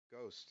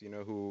Post,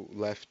 who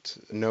left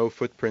no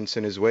footprints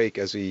in his wake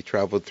as he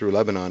traveled through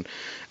Lebanon.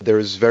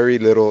 There's very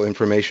little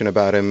information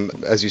about him.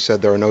 As you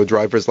said, there are no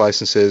driver's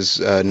licenses,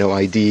 no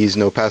IDs,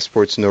 no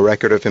passports, no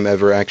record of him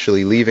ever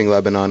actually leaving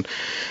Lebanon.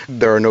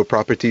 There are no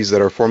properties that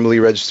are formally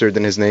registered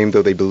in his name,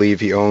 though they believe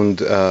he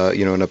owned,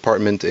 an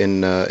apartment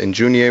in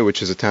Junia,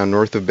 which is a town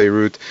north of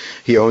Beirut.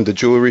 He owned a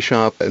jewelry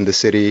shop in the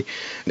city,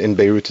 in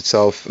Beirut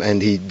itself,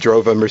 and he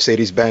drove a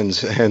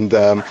Mercedes-Benz. And,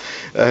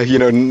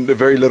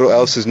 very little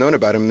else is known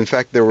about him. In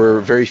fact, there were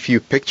very few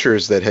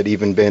pictures that had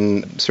even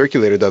been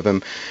circulated of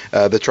him.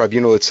 The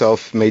tribunal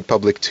itself made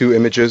public two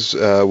images.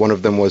 One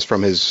of them was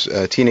from his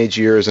teenage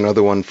years,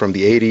 another one from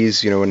the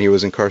 80s, when he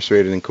was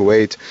incarcerated in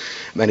Kuwait.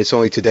 And it's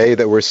only today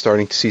that we're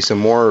starting to see some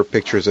more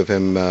pictures of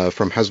him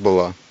from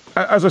Hezbollah.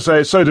 As I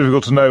say, it's so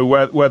difficult to know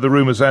where the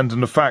rumours end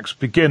and the facts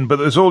begin, but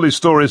there's all these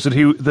stories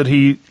that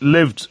he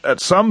lived at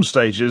some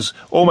stages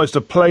almost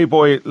a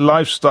playboy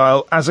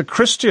lifestyle as a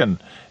Christian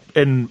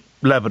in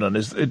Lebanon.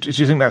 Do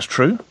you think that's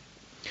true?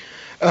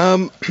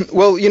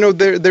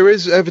 There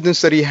is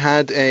evidence that he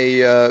had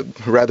a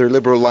rather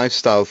liberal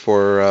lifestyle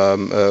for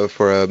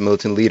a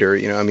militant leader.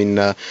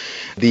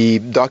 The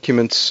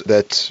documents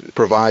that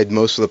provide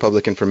most of the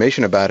public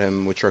information about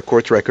him, which are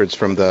court records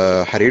from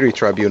the Hariri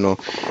Tribunal,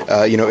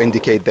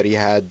 indicate that he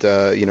had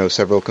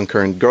several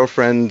concurrent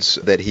girlfriends,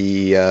 that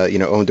he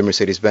owned a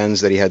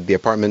Mercedes-Benz, that he had the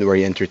apartment where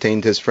he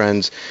entertained his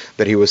friends,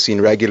 that he was seen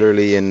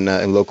regularly in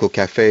local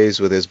cafes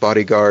with his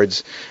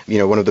bodyguards.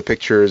 One of the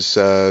pictures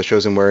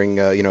shows him wearing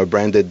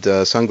branded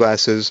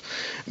sunglasses.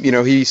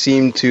 He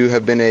seemed to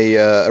have been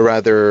a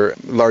rather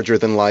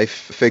larger-than-life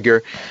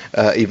figure,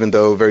 even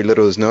though very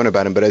little is known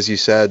about him. But as you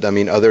said,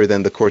 other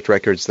than the court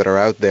records that are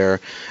out there,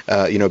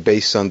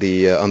 based on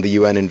the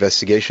UN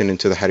investigation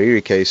into the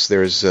Hariri case,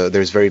 there's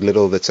very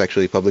little that's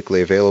actually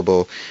publicly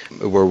available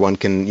where one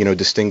can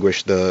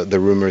distinguish the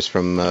rumors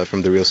from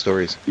the real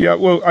stories. Yeah,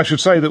 well, I should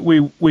say that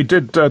we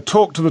did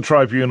talk to the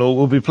tribunal.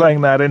 We'll be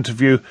playing that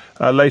interview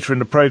later in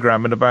the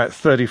programme in about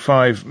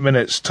 35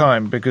 minutes'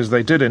 time, because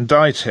they did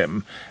indict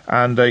him,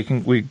 and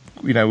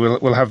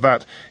we'll have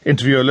that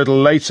interview a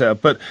little later.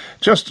 But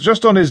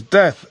just on his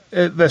death,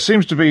 there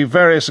seems to be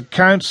various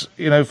accounts.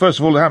 First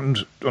of all, it happened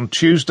on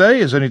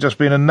Tuesday. It's only just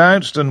been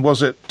announced. And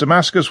was it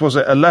Damascus? Was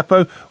it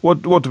Aleppo?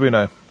 What do we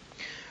know?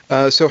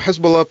 So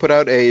Hezbollah put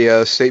out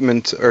a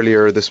statement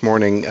earlier this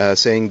morning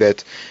saying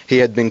that he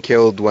had been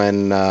killed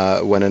when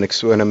a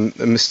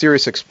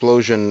mysterious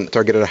explosion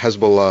targeted a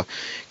Hezbollah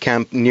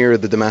camp near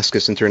the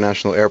Damascus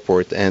International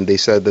Airport, and they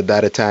said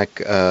that attack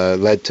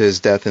led to his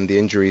death and the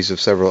injuries of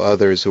several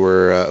others who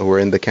were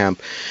in the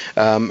camp.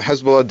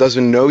 Hezbollah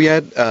doesn't know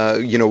yet,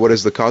 what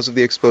is the cause of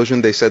the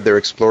explosion. They said they're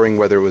exploring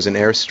whether it was an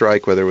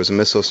airstrike, whether it was a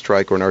missile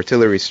strike, or an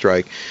artillery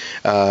strike,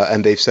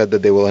 and they've said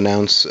that they will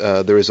announce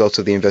the results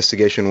of the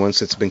investigation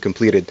once it's been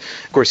completed.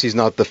 Of course, he's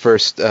not the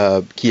first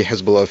key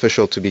Hezbollah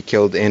official to be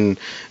killed in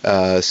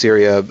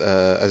Syria.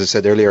 As I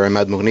said earlier,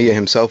 Ahmad Mughniya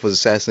himself was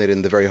assassinated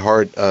in the very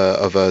heart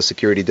of a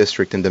security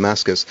district in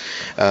Damascus.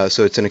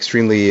 So it's an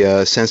extremely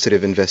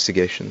sensitive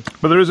investigation.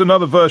 But there is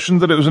another version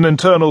that it was an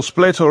internal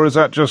split, or is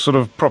that just sort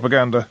of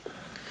propaganda?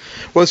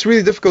 Well, it's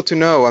really difficult to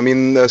know.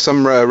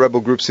 Some rebel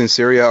groups in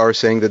Syria are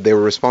saying that they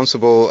were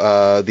responsible.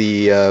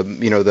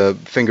 The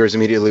fingers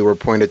immediately were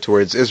pointed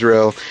towards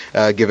Israel,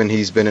 given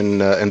he's been in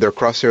their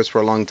crosshairs for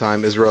a long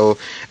time. Israel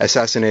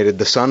assassinated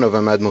the son of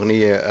Ahmad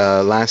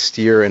Mughniya last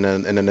year in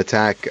an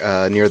attack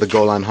near the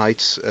Golan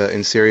Heights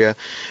in Syria.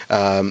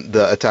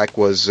 The attack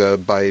was,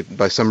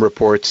 by some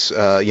reports,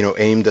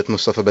 aimed at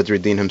Mustafa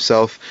Badruddin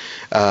himself,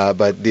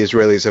 but the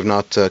Israelis have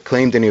not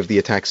claimed any of the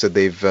attacks that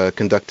they've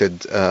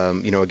conducted,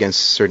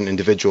 against certain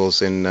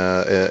individuals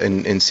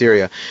in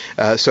Syria.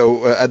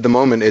 So at the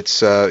moment,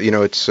 it's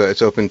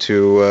open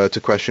to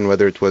question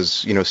whether it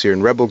was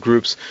Syrian rebel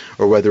groups,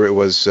 or whether it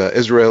was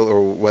Israel,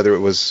 or whether it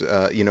was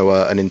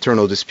an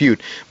internal dispute.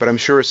 But I'm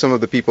sure some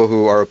of the people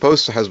who are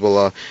opposed to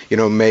Hezbollah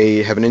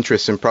may have an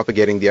interest in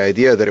propagating the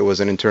idea that it was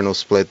an internal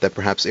split, that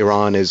perhaps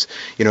Iran is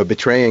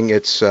betraying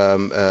its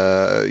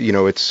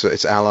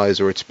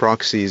allies or its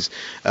proxies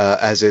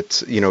as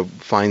it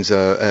finds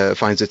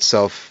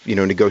itself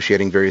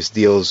negotiating various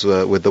deals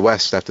with the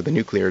West after the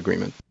nuclear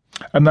agreement.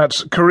 And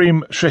that's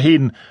Karim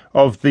Shaheen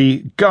of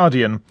The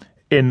Guardian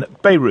in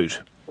Beirut.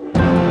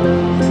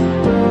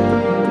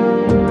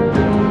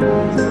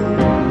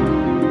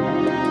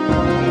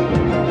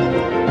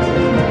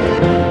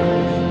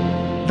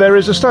 There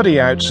is a study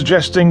out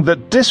suggesting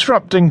that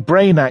disrupting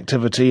brain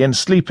activity in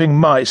sleeping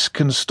mice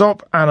can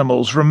stop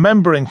animals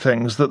remembering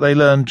things that they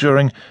learned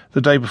during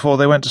the day before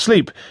they went to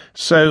sleep.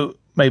 So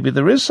maybe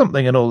there is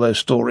something in all those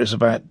stories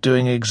about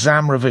doing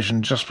exam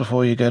revision just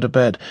before you go to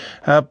bed.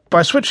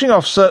 By switching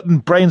off certain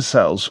brain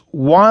cells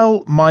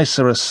while mice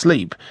are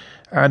asleep,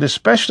 and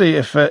especially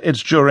if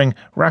it's during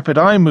rapid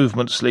eye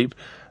movement sleep,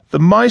 the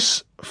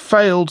mice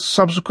failed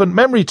subsequent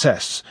memory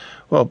tests.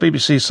 Well,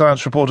 BBC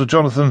Science reporter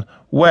Jonathan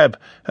Webb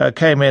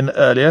came in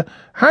earlier.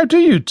 How do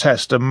you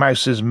test a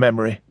mouse's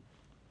memory?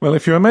 Well,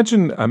 if you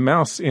imagine a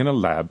mouse in a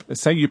lab,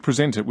 say you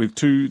present it with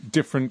two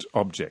different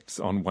objects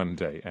on one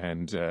day,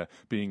 and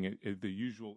being the usual